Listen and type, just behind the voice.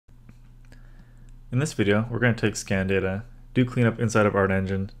In this video, we're going to take scan data, do cleanup inside of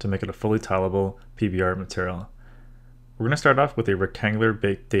ArtEngine to make it a fully tileable PBR material. We're going to start off with a rectangular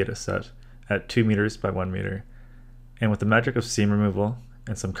baked data set at 2 meters by 1 meter. And with the magic of seam removal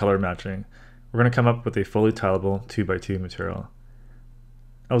and some color matching, we're going to come up with a fully tileable 2 by 2 material.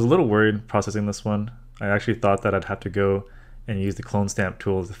 I was a little worried processing this one. I actually thought that I'd have to go and use the clone stamp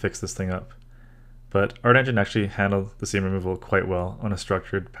tool to fix this thing up. But ArtEngine actually handled the seam removal quite well on a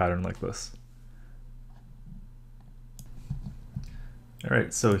structured pattern like this.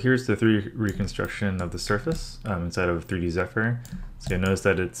 Alright, so here's the 3D reconstruction of the surface inside of 3D Zephyr. So you'll notice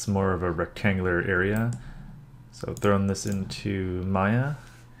that it's more of a rectangular area. So I've thrown this into Maya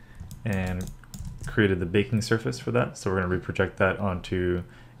and created the baking surface for that. So we're going to reproject that onto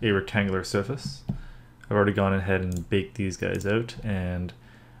a rectangular surface. I've already gone ahead and baked these guys out, and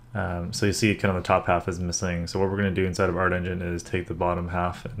so you see kind of the top half is missing. So what we're going to do inside of ArtEngine is take the bottom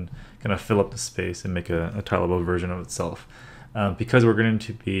half and kind of fill up the space and make a tileable version of itself. Because we're going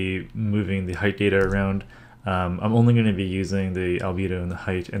to be moving the height data around, I'm only going to be using the albedo and the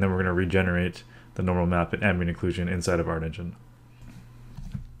height, and then we're going to regenerate the normal map and ambient occlusion inside of ArtEngine.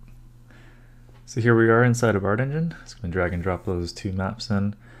 So here we are inside of ArtEngine. Just going to drag and drop those two maps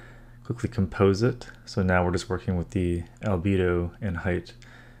in, quickly compose it. So now we're just working with the albedo and height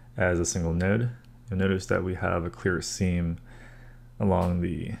as a single node. You'll notice that we have a clear seam along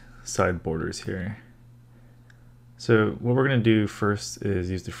the side borders here. So what we're going to do first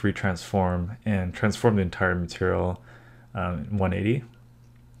is use the free transform and transform the entire material 180.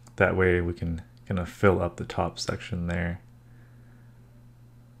 That way we can kind of fill up the top section there.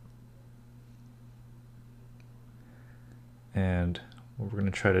 And what we're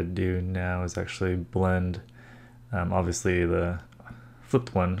going to try to do now is actually blend obviously the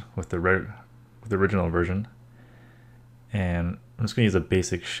flipped one with the original version. And I'm just going to use a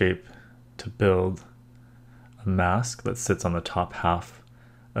basic shape to build a mask that sits on the top half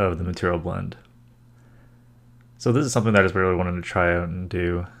of the material blend. So this is something that I just really wanted to try out and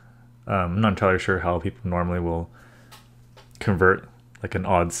do. I'm not entirely sure how people normally will convert like an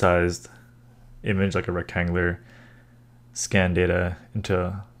odd sized image, like a rectangular scan data, into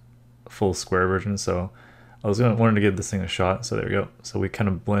a full square version. So I wanted to give this thing a shot. So there we go. So we kind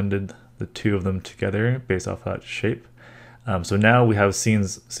of blended the two of them together based off that shape. So now we have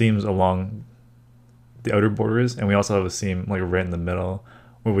seams along the outer borders, and we also have a seam like right in the middle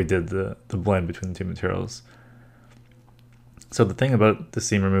where we did the blend between the two materials. So the thing about the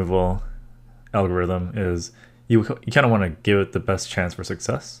seam removal algorithm is you kind of want to give it the best chance for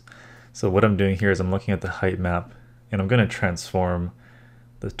success. So what I'm doing here is I'm looking at the height map, and I'm going to transform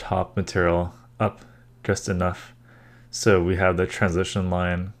the top material up just enough so we have the transition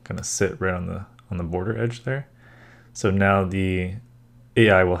line kind of sit right on the border edge there. So now the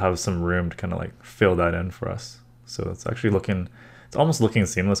AI will have some room to kind of like fill that in for us. So it's actually it's almost looking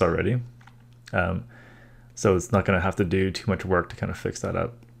seamless already. So it's not going to have to do too much work to kind of fix that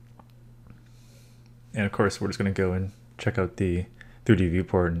up. And of course, we're just going to go and check out the 3D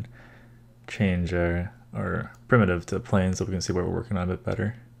viewport and change our primitive to plane so we can see what we're working on a bit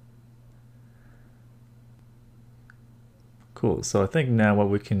better. Cool. So I think now what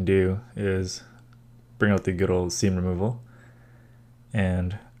we can do is bring out the good old seam removal.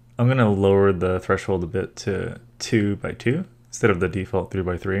 And I'm going to lower the threshold a bit to 2 by 2 instead of the default 3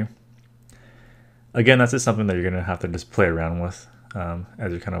 by 3. Again, that's just something that you're going to have to just play around with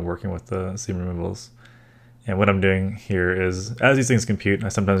as you're kind of working with the seam removals. And what I'm doing here is, as these things compute, I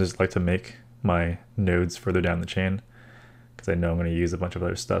sometimes just like to make my nodes further down the chain because I know I'm going to use a bunch of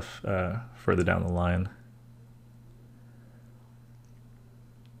other stuff further down the line.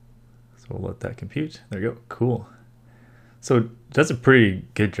 So we'll let that compute. There you go. Cool. So it does a pretty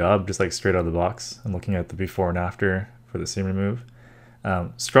good job just like straight out of the box and looking at the before and after for the seam remove.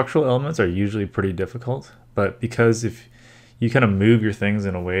 Structural elements are usually pretty difficult, but because if you kind of move your things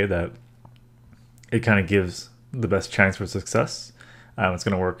in a way that it kind of gives the best chance for success, it's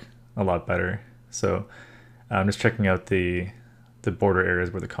going to work a lot better. So I'm just checking out the border areas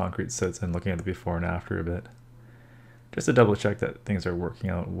where the concrete sits and looking at the before and after a bit, just to double check that things are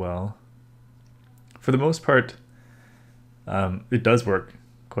working out well. For the most part, it does work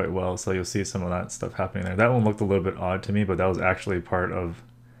quite well, so you'll see some of that stuff happening there. That one looked a little bit odd to me, but that was actually part of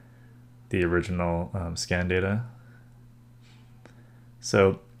the original scan data.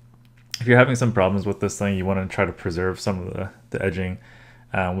 So if you're having some problems with this thing, you want to try to preserve some of the edging,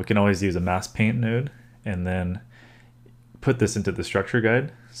 we can always use a mask paint node and then put this into the structure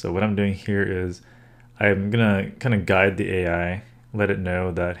guide. So what I'm doing here is I'm going to kind of guide the AI, let it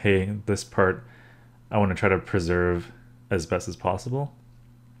know that, hey, this part I want to try to preserve as best as possible.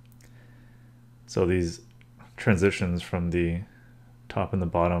 So these transitions from the top and the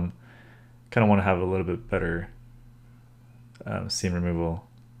bottom kind of want to have a little bit better seam removal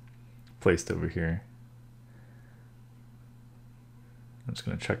placed over here. I'm just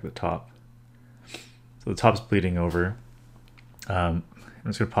going to check the top. So the top's bleeding over. I'm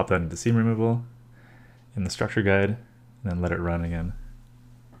just going to pop that into seam removal in the structure guide and then let it run again.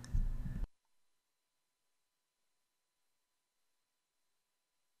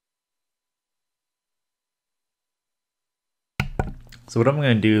 So what I'm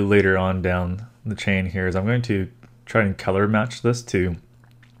going to do later on down the chain here is I'm going to try and color match this to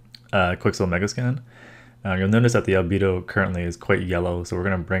Quixel Megascan. You'll notice that the albedo currently is quite yellow, so we're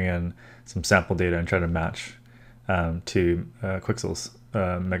going to bring in some sample data and try to match to Quixel's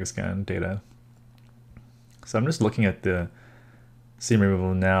Megascan data. So I'm just looking at the seam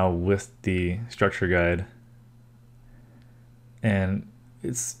removal now with the structure guide, and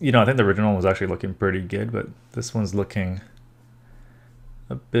it's, I think the original was actually looking pretty good, but this one's looking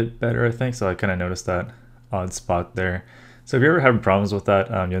a bit better, I think. So I kind of noticed that odd spot there. So if you're ever having problems with that,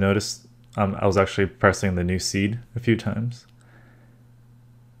 you'll notice I was actually pressing the new seed a few times,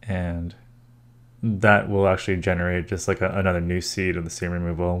 and that will actually generate just like another new seed of the seam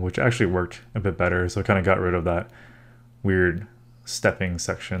removal, which actually worked a bit better. So it kind of got rid of that weird stepping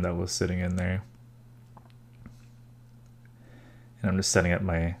section that was sitting in there. And I'm just setting up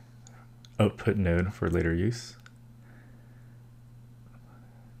my output node for later use.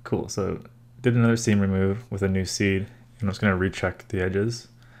 Cool, so did another seam remove with a new seed, and I'm just going to recheck the edges,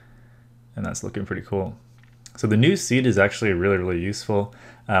 and that's looking pretty cool. So the new seed is actually really useful.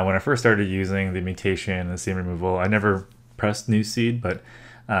 When I first started using the mutation and the seam removal, I never pressed new seed, but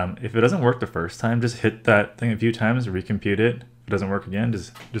if it doesn't work the first time, just hit that thing a few times, recompute it. If it doesn't work again,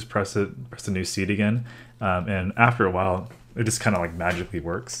 just press the new seed again, and after a while, it just kind of like magically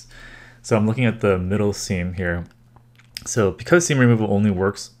works. So I'm looking at the middle seam here. So because seam removal only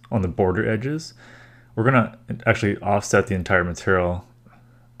works on the border edges, we're gonna actually offset the entire material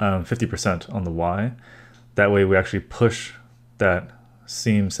 50% on the Y. That way we actually push that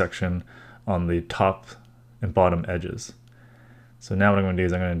seam section on the top and bottom edges. So now what I'm going to do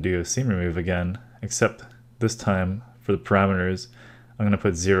is I'm going to do a seam remove again, except this time for the parameters, I'm going to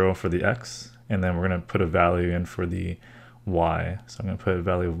put 0 for the X, and then we're going to put a value in for the Y. So I'm going to put a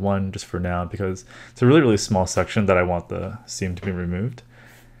value of 1 just for now, because it's a really small section that I want the seam to be removed.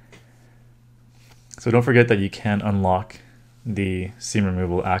 So don't forget that you can unlock the seam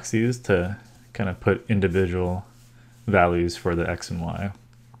removal axes to kind of put individual values for the X and Y.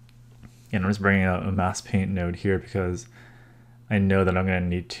 And I'm just bringing out a mass paint node here because I know that I'm going to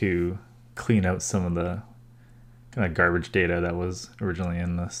need to clean out some of the kind of garbage data that was originally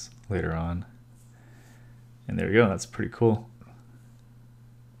in this later on. And there we go, that's pretty cool.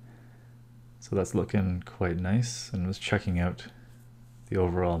 So that's looking quite nice, and just checking out the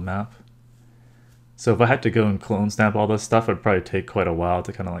overall map. So if I had to go and clone stamp all this stuff, it'd probably take quite a while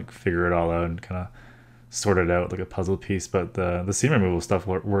to kind of like figure it all out and kind of sort it out like a puzzle piece. But the seam removal stuff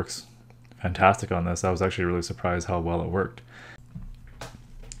works fantastic on this. I was actually really surprised how well it worked.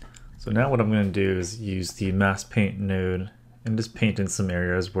 So now what I'm going to do is use the mass paint node and just paint in some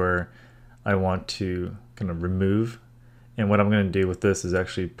areas where I want to kind of remove. And what I'm going to do with this is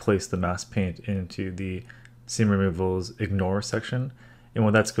actually place the mass paint into the seam removals ignore section. And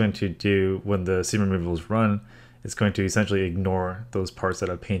what that's going to do when the seam removals run, it's going to essentially ignore those parts that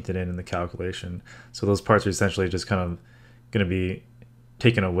I've painted in the calculation. So those parts are essentially just kind of going to be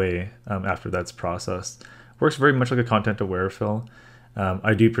taken away after that's processed. Works very much like a content aware fill.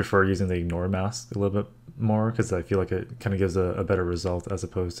 I do prefer using the ignore mask a little bit more because I feel like it kind of gives a better result as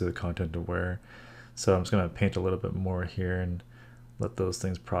opposed to the content aware. So I'm just going to paint a little bit more here and let those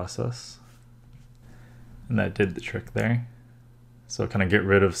things process. And that did the trick there. So kind of get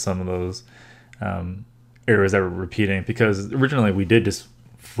rid of some of those errors that were repeating, because originally we did just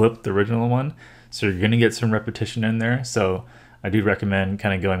flip the original one. So you're going to get some repetition in there. So I do recommend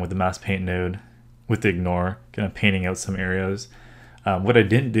kind of going with the mass paint node with the ignore, kind of painting out some areas. What I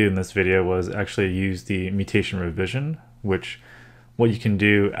didn't do in this video was actually use the mutation revision, which what you can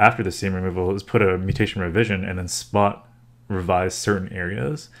do after the seam removal is put a mutation revision and then spot revise certain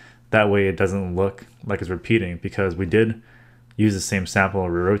areas. That way it doesn't look like it's repeating, because we did use the same sample, we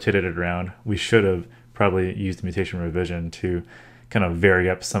rotated it around. We should have probably used the mutation revision to kind of vary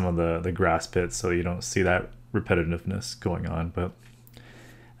up some of the grass bits so you don't see that repetitiveness going on. But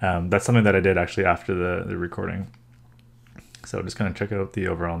that's something that I did actually after the recording. So just kind of check out the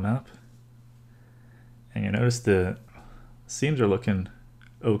overall map. And you notice the seams are looking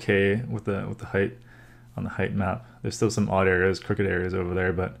okay with the height on the height map. There's still some odd areas, crooked areas over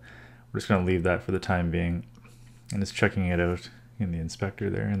there, but we're just going to leave that for the time being, and just checking it out in the inspector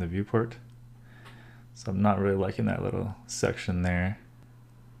there in the viewport. So I'm not really liking that little section there.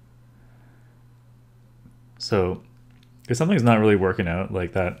 So if something's not really working out,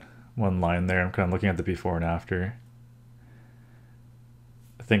 like that one line there, I'm kind of looking at the before and after.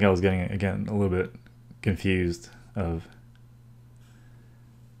 I think I was getting, again, a little bit confused of,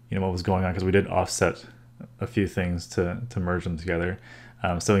 you know, what was going on, because we did offset a few things to merge them together.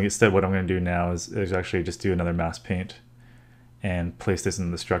 So instead, what I'm going to do now is actually just do another mask paint and place this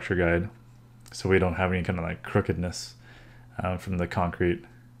in the structure guide, so we don't have any kind of like crookedness from the concrete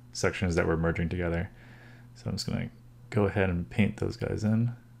sections that we're merging together. So I'm just going to go ahead and paint those guys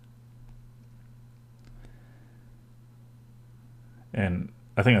in. And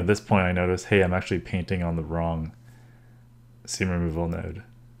I think at this point I noticed, hey, I'm actually painting on the wrong seam removal node.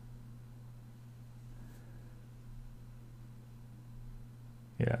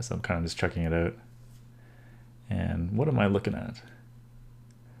 Yeah, so I'm kind of just checking it out. And what am I looking at?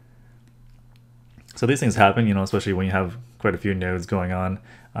 So these things happen, you know, especially when you have quite a few nodes going on.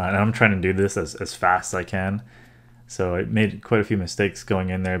 And I'm trying to do this as fast as I can. So I made quite a few mistakes going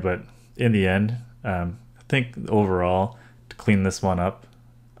in there, but in the end, I think overall to clean this one up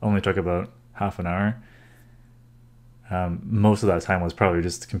only took about half an hour. Most of that time was probably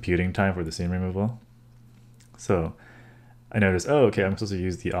just computing time for the seam removal. So I noticed, oh, okay, I'm supposed to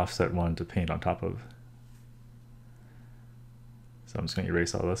use the offset one to paint on top of. So I'm just going to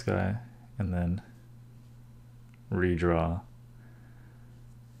erase all this guy and then redraw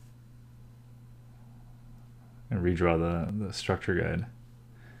and redraw the structure guide.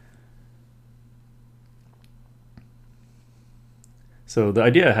 So the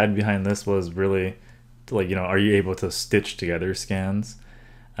idea I had behind this was really to, like, you know, are you able to stitch together scans?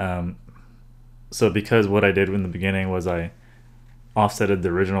 So because what I did in the beginning was I offsetted the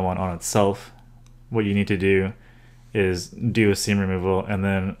original one on itself, what you need to do is do a seam removal and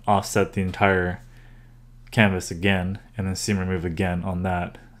then offset the entire canvas again and then seam remove again on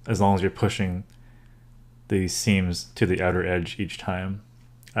that, as long as you're pushing the seams to the outer edge each time.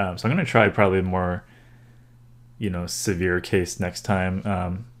 So I'm going to try probably a more, you know, severe case next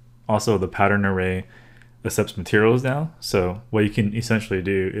time. Also, the pattern array accepts materials now, so what you can essentially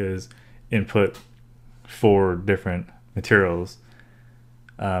do is input 4 different materials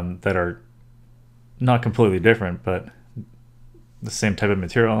that are not completely different, but the same type of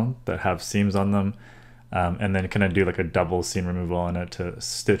material that have seams on them, and then kind of do like a double seam removal on it to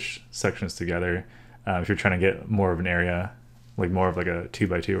stitch sections together if you're trying to get more of an area, like more of like a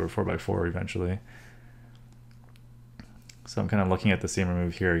 2x2 or 4x4 eventually. So I'm kind of looking at the seam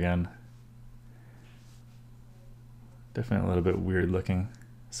remove here again. Definitely a little bit weird looking.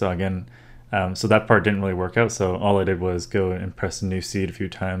 So again, so that part didn't really work out, so all I did was go and press new seed a few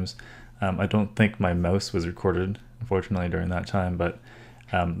times. I don't think my mouse was recorded, unfortunately, during that time, but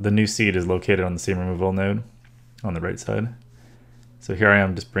the new seed is located on the seam removal node on the right side. So here I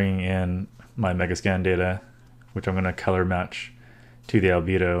am just bringing in my Megascan data, which I'm going to color match to the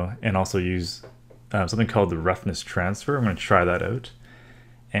albedo, and also use something called the roughness transfer. I'm going to try that out.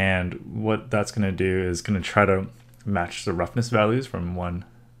 And what that's going to do is going to try to match the roughness values from one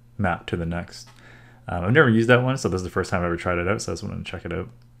map to the next. I've never used that one, so this is the first time I ever tried it out, so I just wanted to check it out.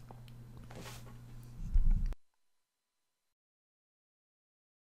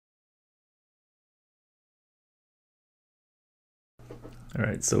 All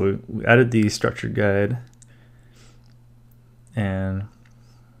right, so we added the structure guide and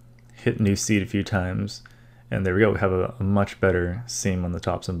hit new seed a few times, and there we go. We have a much better seam on the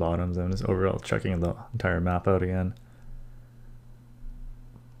tops and bottoms. I'm just overall checking the entire map out again.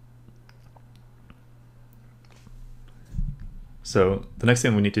 So the next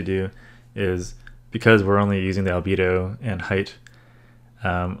thing we need to do is, because we're only using the albedo and height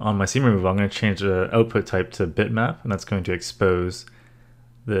on my seam removal, I'm going to change the output type to bitmap, and that's going to expose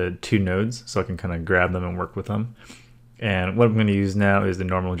the 2 nodes so I can kind of grab them and work with them. And what I'm going to use now is the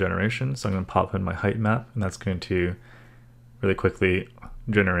normal generation. So I'm going to pop in my height map, and that's going to really quickly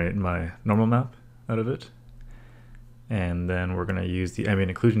generate my normal map out of it. And then we're going to use the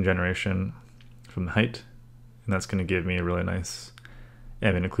ambient occlusion generation from the height, and that's going to give me a really nice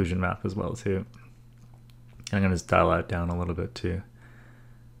ambient occlusion map as well too. And I'm going to just dial that down a little bit too.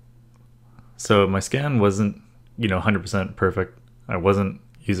 So my scan wasn't, you know, 100% perfect. I wasn't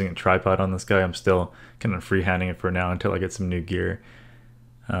using a tripod on this guy. I'm still kind of freehanding it for now until I get some new gear.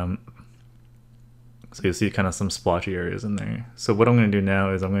 So you'll see kind of some splotchy areas in there. So what I'm going to do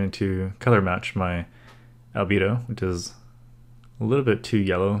now is I'm going to color match my albedo, which is a little bit too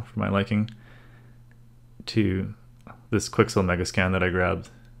yellow for my liking, to this Quixel Megascan that I grabbed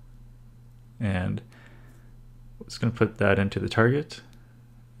and I'm just going to put that into the target.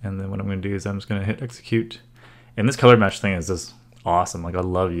 And then what I'm going to do is I'm just going to hit execute. And this color match thing is just awesome. Like, I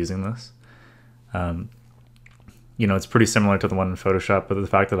love using this. You know, it's pretty similar to the one in Photoshop, but the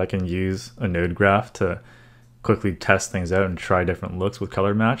fact that I can use a node graph to quickly test things out and try different looks with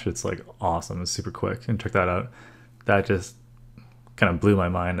color match, it's like awesome. It's super quick. And check that out. That just kind of blew my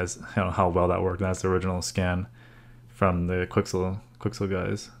mind as how well that worked. And that's the original scan from the Quixel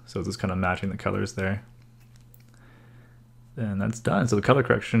guys. So it's just kind of matching the colors there. And that's done. So the color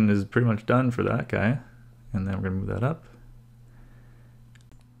correction is pretty much done for that guy. And then we're going to move that up.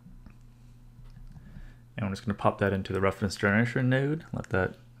 And I'm just going to pop that into the roughness generation node, let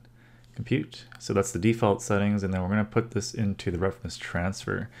that compute. So that's the default settings, and then we're going to put this into the roughness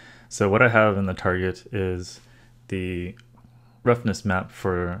transfer. So what I have in the target is the roughness map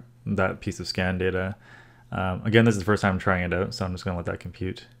for that piece of scan data. Again, this is the first time I'm trying it out, so I'm just going to let that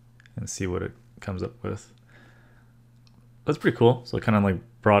compute and see what it comes up with. That's pretty cool. So it kind of like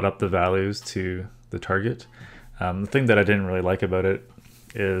brought up the values to the target. The thing that I didn't really like about it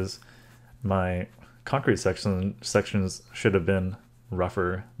is my concrete sections should have been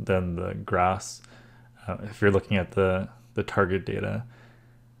rougher than the grass if you're looking at the target data.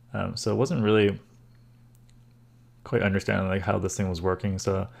 So it wasn't really quite understanding like how this thing was working,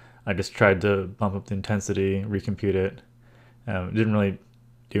 so I just tried to bump up the intensity, recompute it. It didn't really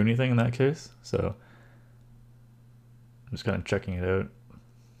do anything in that case, so I'm just kind of checking it out.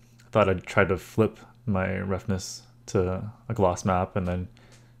 I thought I'd try to flip my roughness to a gloss map and then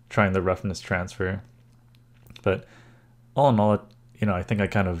trying the roughness transfer. But all in all, you know, I think I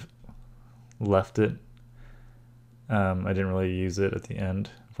kind of left it. I didn't really use it at the end,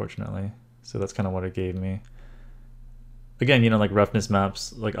 unfortunately. So that's kind of what it gave me. Again, you know, like roughness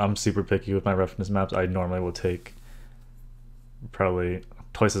maps, like I'm super picky with my roughness maps. I normally will take probably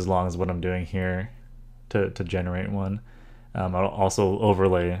twice as long as what I'm doing here to generate one. I'll also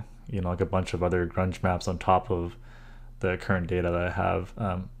overlay, you know, like a bunch of other grunge maps on top of the current data that I have.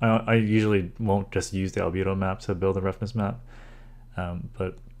 I usually won't just use the albedo map to build a roughness map,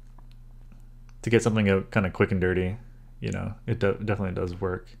 but to get something out kind of quick and dirty, you know, it definitely does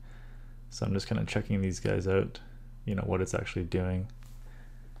work. So I'm just kind of checking these guys out, you know, what it's actually doing.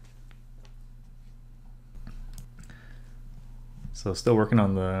 So still working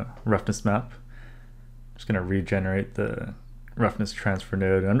on the roughness map. Just going to regenerate the roughness transfer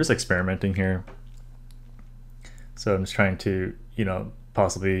node. I'm just experimenting here. So I'm just trying to, you know,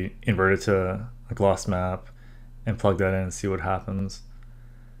 possibly invert it to a gloss map and plug that in and see what happens.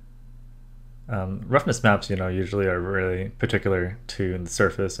 Roughness maps, you know, usually are really particular to the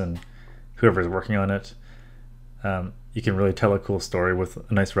surface and whoever's working on it. You can really tell a cool story with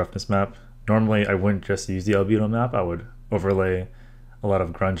a nice roughness map. Normally, I wouldn't just use the albedo map. I would overlay a lot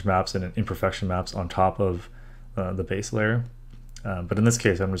of grunge maps and imperfection maps on top of the base layer. But in this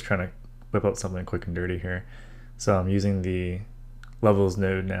case, I'm just trying to whip out something quick and dirty here. So I'm using the levels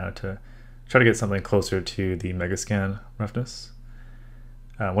node now to try to get something closer to the Megascan roughness.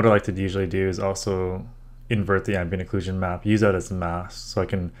 What I like to usually do is also invert the ambient occlusion map, use that as a mask, so I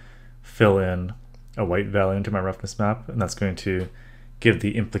can fill in a white value into my roughness map, and that's going to give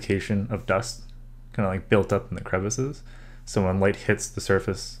the implication of dust kind of like built up in the crevices. So when light hits the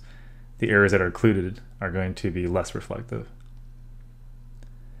surface, the areas that are occluded are going to be less reflective.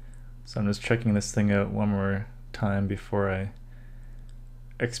 So I'm just checking this thing out one more time before I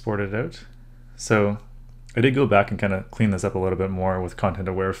export it out. So I did go back and kind of clean this up a little bit more with content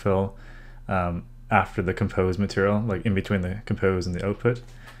aware fill after the compose material, like in between the compose and the output,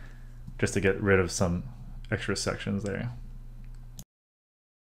 just to get rid of some extra sections there.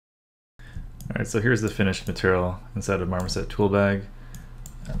 Alright, so here's the finished material inside of Marmoset Toolbag.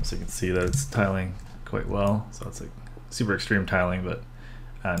 So you can see that it's tiling quite well. So it's like super extreme tiling, but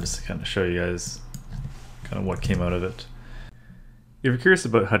just to kind of show you guys kind of what came out of it. If you're curious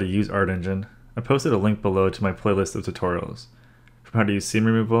about how to use ArtEngine, I posted a link below to my playlist of tutorials, from how to use seam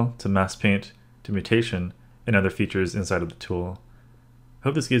removal to mask paint to mutation and other features inside of the tool. I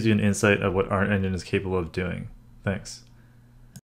hope this gives you an insight of what ArtEngine is capable of doing. Thanks.